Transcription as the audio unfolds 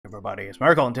everybody? It's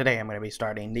Merkel, and today I'm going to be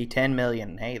starting the 10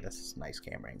 million. Hey, this is a nice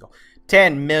camera angle.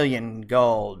 10 million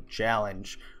gold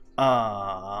challenge.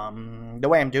 The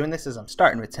way I'm doing this is I'm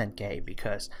starting with 10k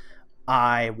because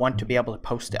I want to be able to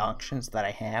post the auctions that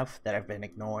I have that I've been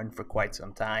ignoring for quite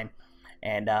some time.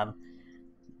 And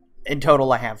in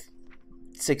total, I have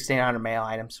 1,600 mail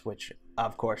items, which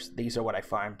of course these are what I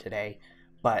farmed today.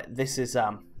 But this is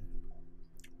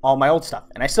all my old stuff,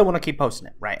 and I still want to keep posting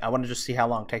it, right? I want to just see how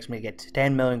long it takes me to get to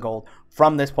 10 million gold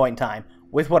from this point in time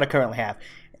with what I currently have.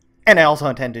 And I also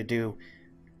intend to do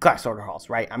class order hauls,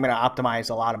 right? I'm going to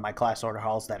optimize a lot of my class order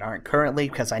hauls that aren't currently,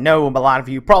 because I know a lot of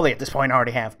you probably at this point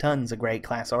already have tons of great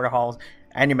class order hauls,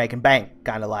 and you're making bank,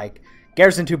 kind of like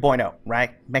Garrison 2.0,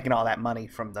 right? Making all that money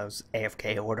from those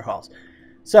AFK order hauls.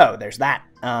 So there's that.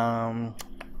 And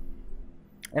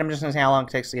I'm just going to see how long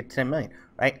it takes to get to 10 million,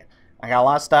 right? I got a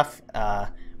lot of stuff.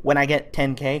 When I get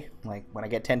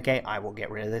 10k, I will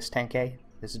get rid of this 10k.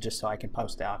 This is just so I can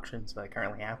post the auctions that I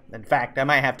currently have. In fact, I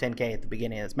might have 10k at the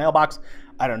beginning of this mailbox.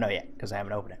 I don't know yet because I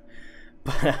haven't opened it.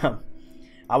 But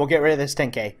I will get rid of this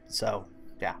 10k. So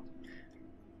yeah.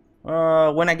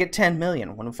 When I get 10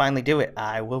 million, when we finally do it,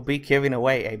 I will be giving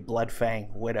away a Bloodfang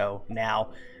Widow.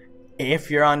 Now, if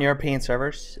you're on European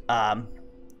servers,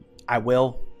 I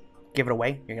will give it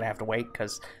away. You're gonna have to wait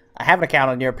because I have an account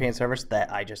on European servers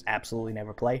that I just absolutely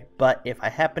never play. But if I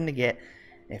happen to get,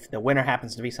 if the winner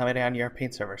happens to be somebody on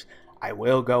European servers, I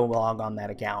will go log on that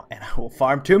account and I will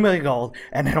farm 2 million gold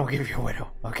and then I'll give you a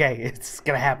widow. Okay, it's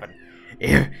gonna happen.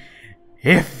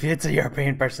 If it's a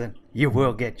European person, you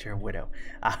will get your widow.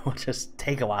 I will just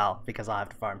take a while because I'll have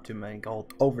to farm 2 million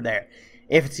gold over there.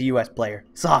 If it's a US player,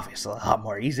 it's obviously a lot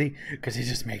more easy because he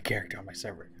just made a character on my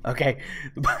server. Okay,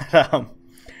 but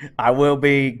I will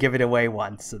be giving away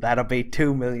one, so that'll be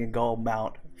 2 million gold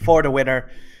mount for the winner.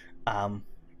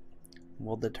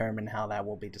 We'll determine how that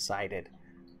will be decided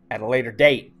at a later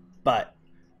date, but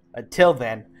until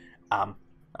then, I'll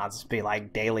just be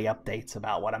like daily updates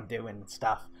about what I'm doing and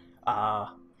stuff.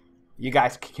 You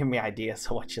guys can give me ideas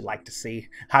of what you'd like to see,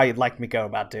 how you'd like me to go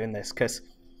about doing this, because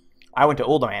I went to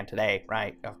Ulderman today,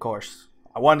 right? Of course,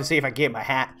 I wanted to see if I could get my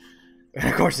hat, and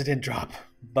of course it didn't drop,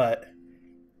 but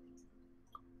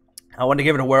I wanted to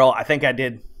give it a whirl. I think I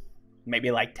did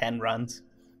maybe like 10 runs.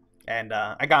 And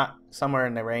I got somewhere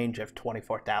in the range of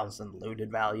 24,000 looted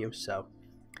value. So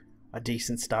a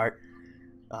decent start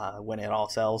when it all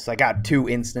sells. I got 2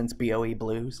 instance BOE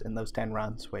blues in those 10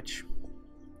 runs, which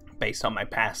based on my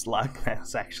past luck,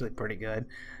 that's actually pretty good.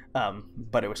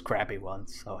 But it was crappy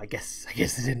ones. So I guess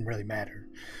it didn't really matter.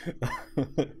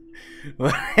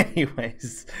 But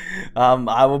anyways,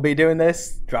 I will be doing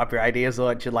this. Drop your ideas on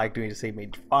what you'd like to see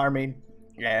me farming,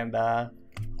 and I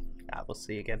will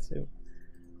see you again soon.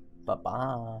 Bye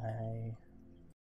bye.